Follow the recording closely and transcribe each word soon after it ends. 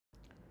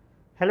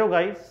Hello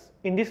guys,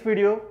 in this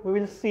video we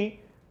will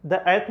see the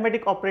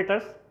arithmetic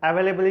operators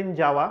available in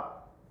Java.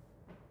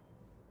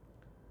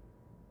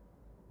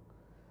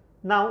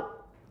 Now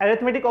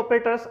arithmetic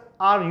operators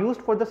are used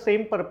for the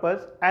same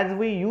purpose as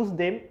we use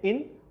them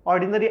in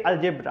ordinary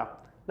algebra,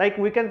 like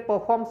we can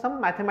perform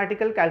some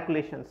mathematical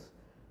calculations.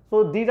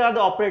 So these are the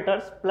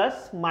operators: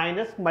 plus,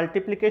 minus,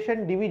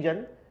 multiplication,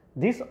 division.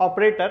 This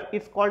operator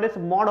is called as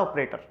mod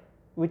operator,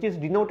 which is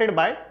denoted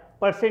by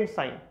percent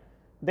sign.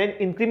 Then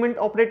increment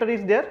operator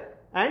is there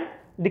and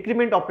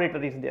decrement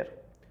operator is there.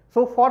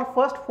 So for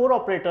first four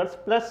operators,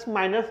 plus,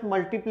 minus,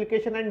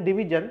 multiplication and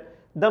division,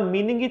 the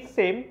meaning is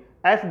same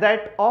as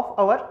that of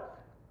our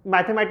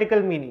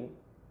mathematical meaning.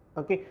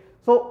 Okay.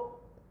 So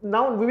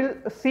now we will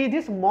see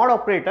this mod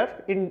operator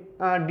in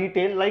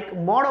detail. Like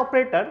mod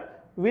operator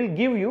will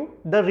give you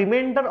the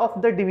remainder of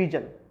the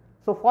division.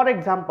 So for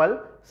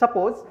example,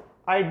 suppose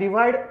I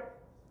divide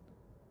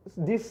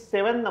this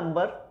 7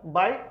 number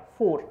by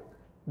 4,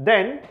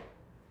 then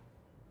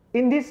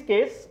in this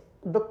case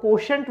the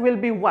quotient will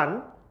be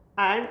 1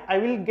 and I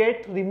will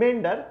get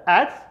remainder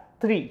as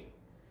 3.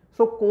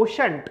 So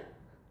quotient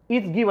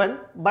is given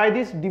by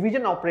this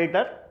division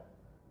operator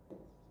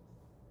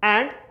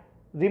and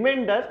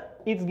remainder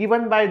is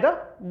given by the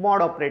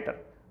mod operator.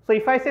 So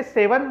if I say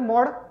 7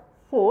 mod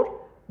 4,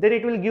 then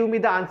it will give me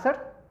the answer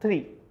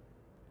 3.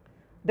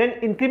 Then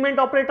increment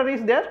operator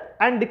is there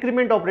and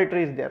decrement operator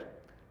is there.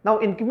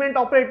 Now increment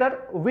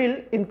operator will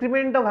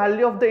increment the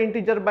value of the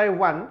integer by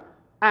 1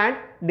 and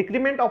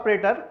decrement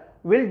operator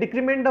will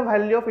decrement the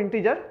value of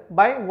integer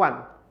by 1.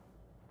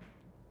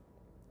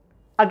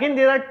 Again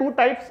there are two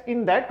types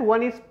in that.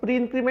 One is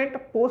pre-increment,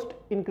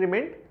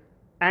 post-increment,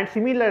 and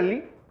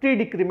similarly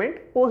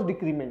pre-decrement,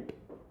 post-decrement.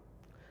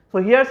 So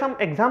here some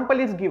example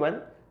is given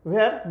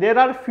where there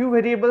are few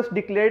variables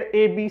declared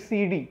A, B,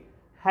 C, D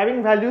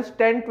having values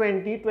 10,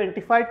 20,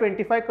 25,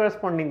 25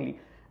 correspondingly,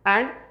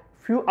 and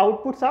few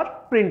outputs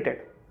are printed.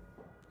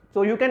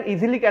 So you can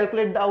easily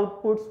calculate the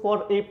outputs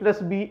for A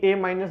plus B, A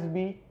minus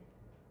B,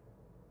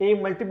 A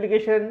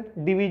multiplication,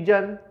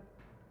 division.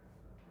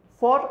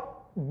 For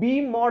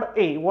B mod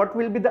A, what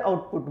will be the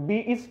output?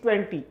 B is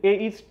 20,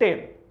 A is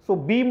 10. So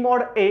B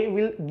mod A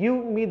will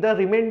give me the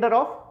remainder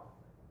of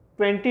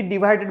 20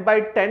 divided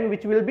by 10,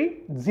 which will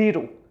be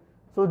 0.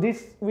 So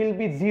this will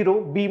be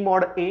 0, B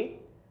mod A.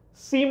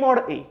 C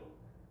mod A,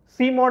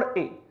 C mod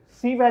A,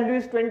 C value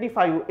is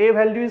 25, A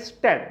value is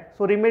 10.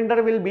 So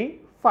remainder will be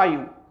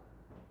 5.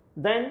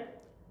 Then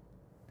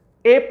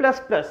A plus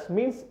plus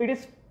means it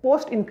is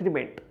post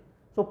increment.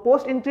 So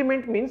post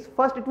increment means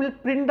first it will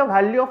print the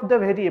value of the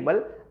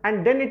variable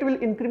and then it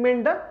will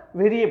increment the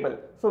variable.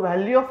 So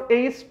value of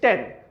A is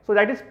 10. So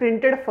that is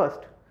printed first.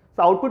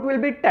 So output will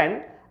be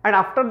 10 and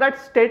after that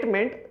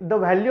statement the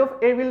value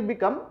of A will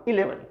become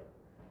 11.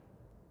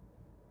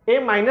 A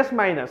minus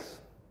minus.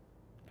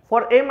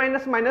 For A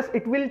minus minus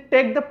it will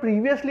take the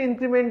previously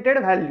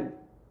incremented value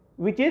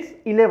which is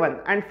 11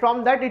 and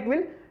from that it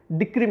will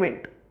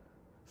decrement.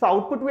 So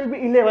output will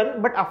be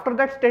 11 but after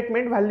that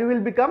statement value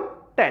will become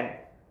 10.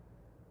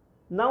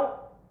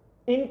 Now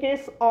in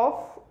case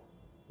of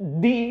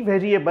D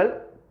variable,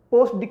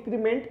 post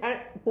decrement and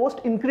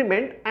post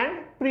increment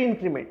and pre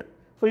increment.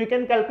 So you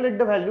can calculate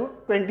the value.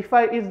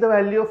 25 is the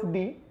value of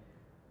D,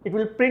 it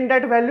will print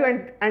that value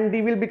and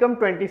D will become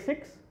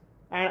 26,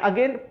 and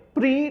again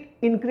pre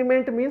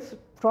increment means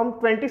from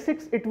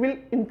 26 it will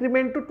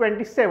increment to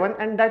 27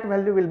 and that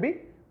value will be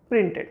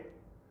printed.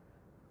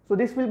 So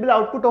this will be the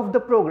output of the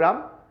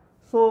program.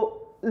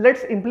 So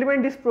let's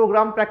implement this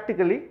program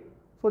practically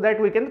so that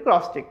we can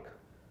cross check.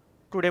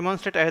 To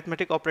demonstrate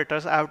arithmetic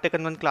operators, I have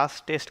taken one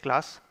class, test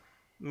class.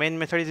 Main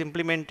method is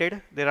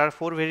implemented. There are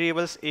 4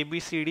 variables A, B,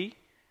 C, D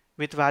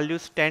with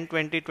values 10,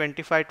 20,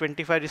 25,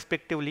 25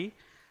 respectively.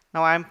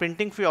 Now I am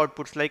printing few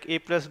outputs like A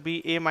plus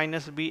B, A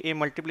minus B, A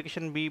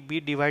multiplication B, B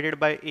divided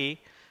by A,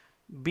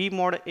 B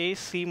mod A,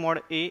 C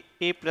mod A,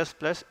 A plus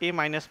plus, A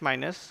minus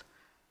minus,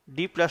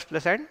 D plus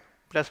plus and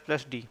plus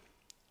plus D.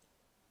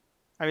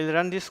 I will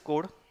run this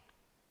code.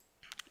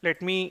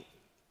 Let me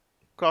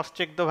cross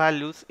check the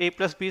values. A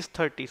plus B is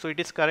 30, so it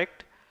is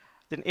correct.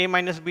 Then A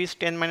minus B is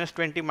 10 minus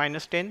 20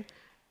 minus 10.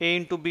 A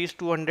into B is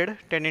 200,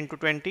 10 into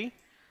 20.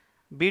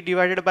 B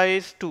divided by A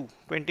is 2,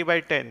 20 by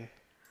 10.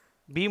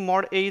 B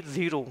mod A is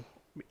 0,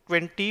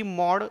 20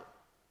 mod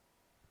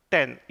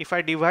 10. If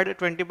I divide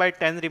 20 by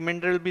 10,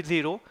 remainder will be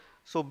 0.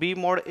 So B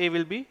mod A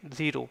will be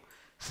 0.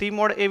 C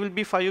mod A will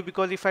be 5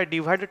 because if I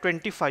divide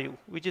 25,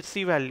 which is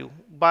C value,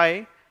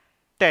 by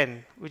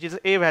 10, which is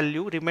A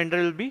value, remainder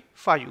will be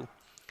 5.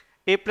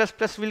 A plus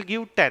plus will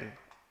give 10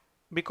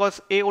 because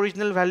A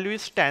original value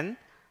is 10.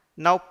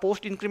 Now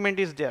post increment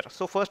is there.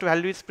 So first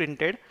value is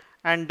printed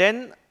and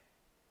then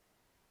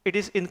it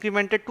is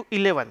incremented to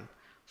 11.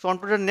 So on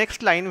to the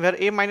next line where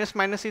A minus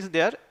minus is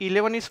there,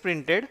 11 is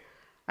printed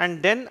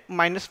and then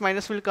minus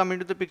minus will come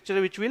into the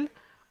picture which will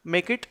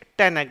make it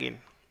 10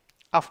 again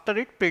after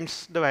it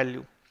prints the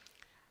value.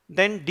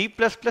 Then D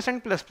plus plus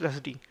and plus plus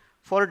D.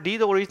 For D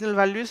the original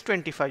value is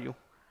 25.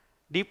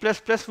 D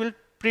plus plus will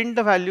print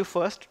the value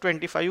first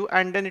 25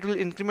 and then it will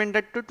increment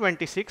that to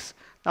 26.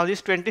 Now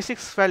this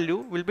 26 value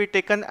will be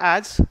taken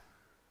as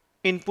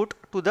input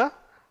to the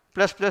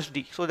plus plus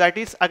d. So that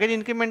is again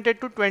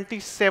incremented to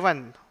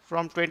 27.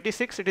 From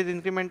 26 it is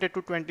incremented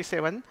to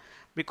 27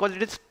 because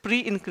it is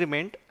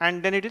pre-increment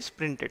and then it is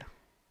printed.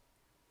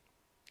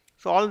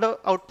 So all the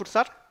outputs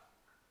are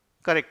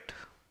correct.